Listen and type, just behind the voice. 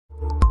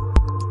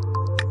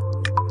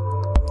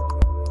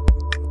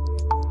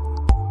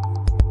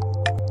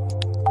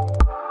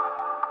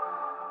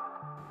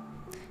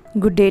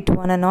Good day to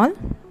one and all.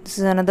 This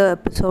is another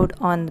episode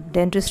on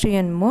dentistry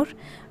and more,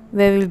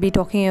 where we'll be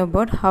talking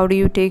about how do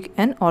you take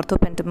an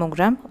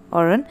orthopantomogram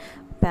or an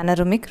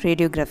panoramic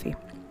radiography.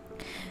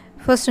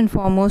 First and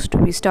foremost,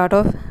 we start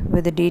off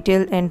with the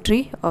detailed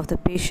entry of the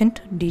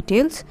patient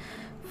details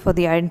for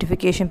the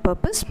identification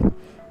purpose,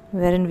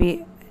 wherein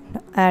we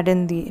add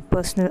in the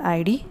personal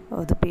ID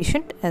of the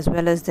patient as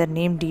well as their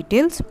name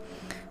details,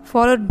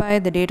 followed by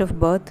the date of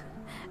birth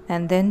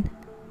and then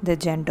the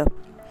gender.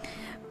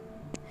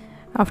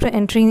 After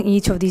entering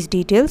each of these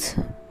details,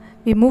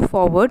 we move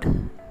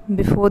forward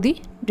before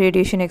the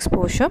radiation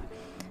exposure,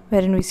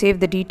 wherein we save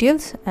the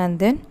details and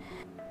then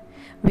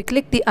we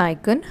click the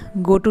icon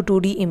Go to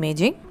 2D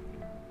Imaging.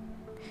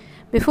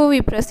 Before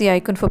we press the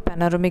icon for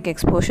panoramic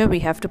exposure, we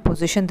have to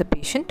position the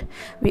patient.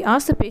 We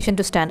ask the patient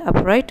to stand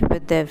upright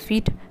with their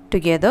feet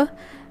together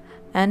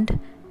and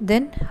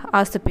then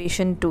ask the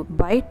patient to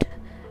bite,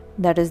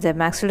 that is, their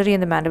maxillary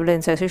and the mandibular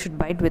incisors should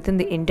bite within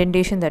the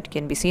indentation that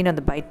can be seen on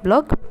the bite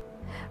block.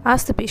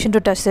 Ask the patient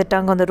to touch their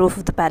tongue on the roof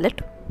of the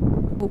palate.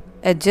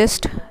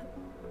 Adjust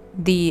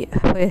the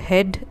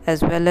head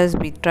as well as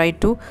we try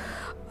to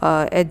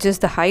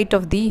adjust the height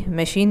of the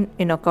machine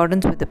in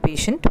accordance with the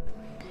patient.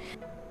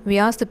 We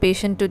ask the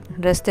patient to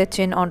rest their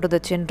chin onto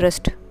the chin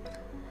rest.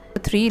 The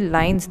three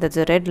lines, that's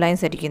the red lines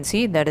that you can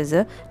see, that is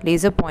the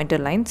laser pointer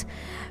lines.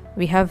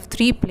 We have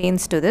three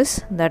planes to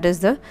this, that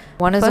is the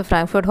one is the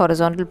Frankfurt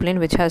horizontal plane,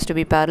 which has to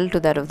be parallel to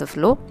that of the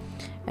floor,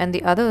 and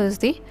the other is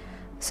the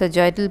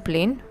sagittal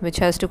plane, which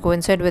has to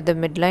coincide with the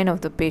midline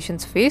of the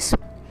patient's face,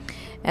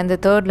 and the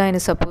third line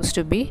is supposed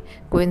to be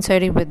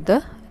coinciding with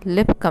the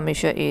lip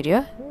commissure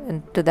area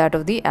and to that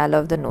of the ala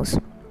of the nose.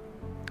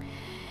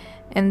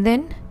 And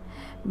then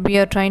we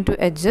are trying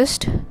to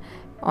adjust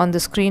on the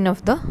screen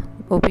of the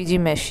OPG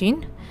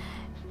machine,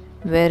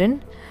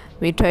 wherein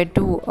we try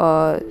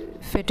to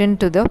fit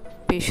into the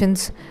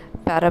patient's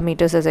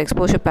parameters as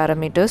exposure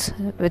parameters,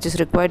 which is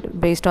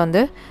required based on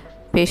the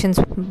patient's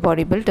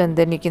body build. And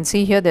then you can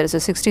see here there is a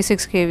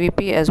 66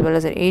 kVp as well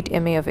as an 8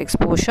 MA of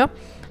exposure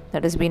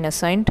that has been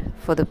assigned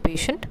for the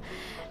patient,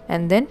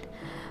 and then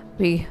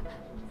we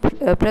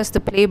press the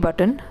play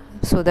button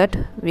so that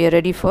we are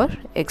ready for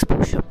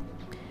exposure.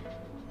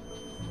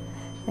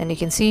 And you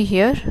can see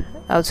here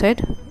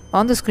outside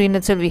on the screen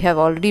itself we have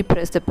already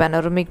pressed the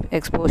panoramic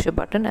exposure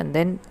button and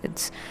then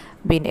it's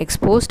been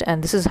exposed,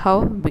 and this is how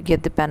we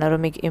get the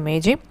panoramic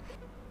imaging.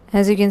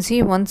 As you can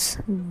see, once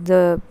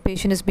the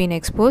patient is being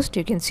exposed,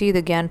 you can see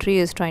the gantry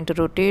is trying to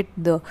rotate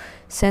the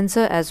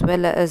sensor as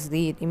well as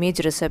the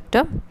image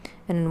receptor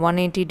in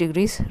 180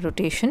 degrees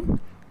rotation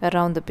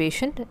around the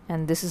patient,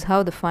 and this is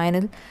how the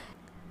final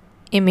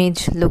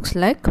image looks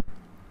like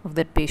of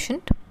that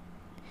patient.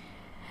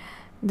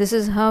 This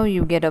is how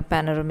you get a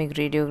panoramic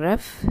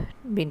radiograph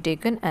being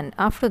taken, and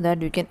after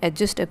that you can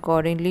adjust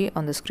accordingly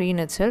on the screen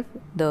itself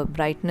the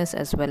brightness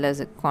as well as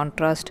the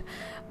contrast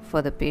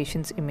for the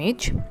patient's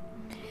image.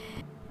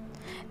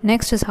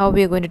 Next is how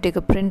we are going to take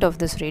a print of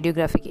this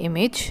radiographic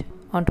image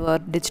onto our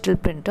digital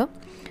printer.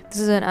 This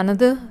is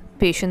another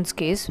patient's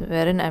case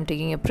wherein I am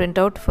taking a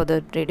printout for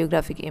the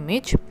radiographic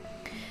image,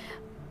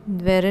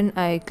 wherein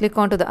I click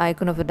onto the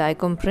icon of a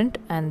DICOM print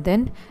and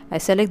then I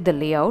select the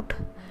layout,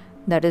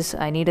 that is,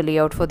 I need a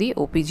layout for the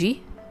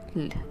OPG,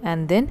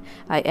 and then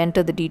I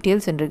enter the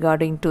details in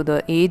regarding to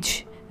the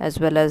age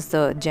as well as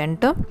the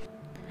gender.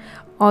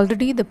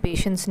 Already the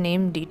patient's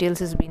name details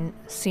has been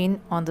seen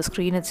on the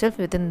screen itself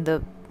within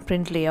the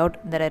print layout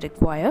that I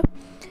require,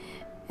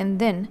 and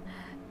then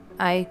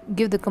I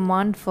give the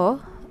command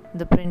for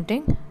the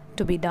printing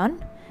to be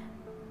done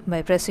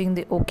by pressing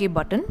the OK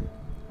button,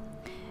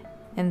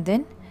 and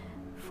then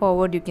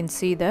forward you can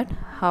see that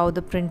how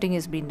the printing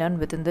is being done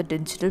within the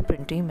digital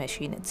printing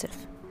machine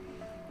itself.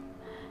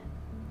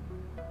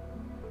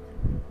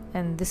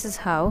 And this is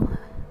how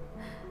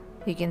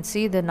you can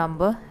see the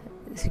number.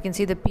 So you can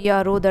see the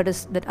PRO, that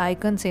is that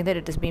icon saying that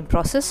it is being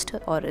processed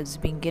or it's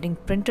being getting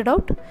printed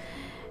out,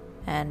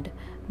 and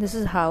this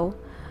is how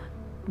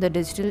the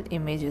digital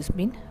image has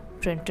been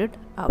printed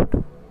out.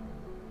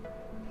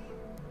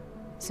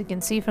 So you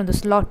can see from the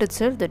slot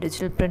itself the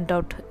digital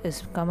printout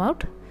is come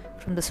out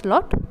from the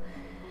slot,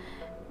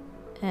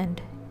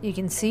 and you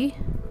can see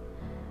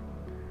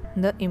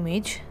the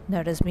image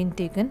that has been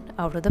taken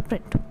out of the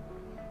print.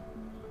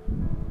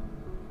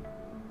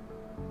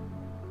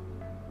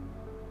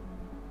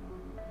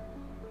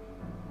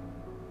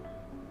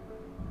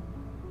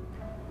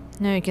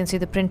 Now you can see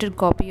the printed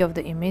copy of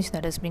the image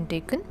that has been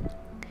taken,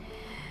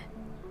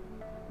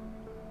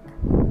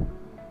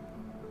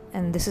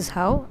 and this is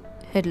how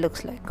it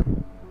looks like.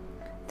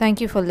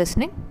 Thank you for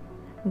listening.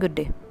 Good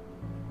day.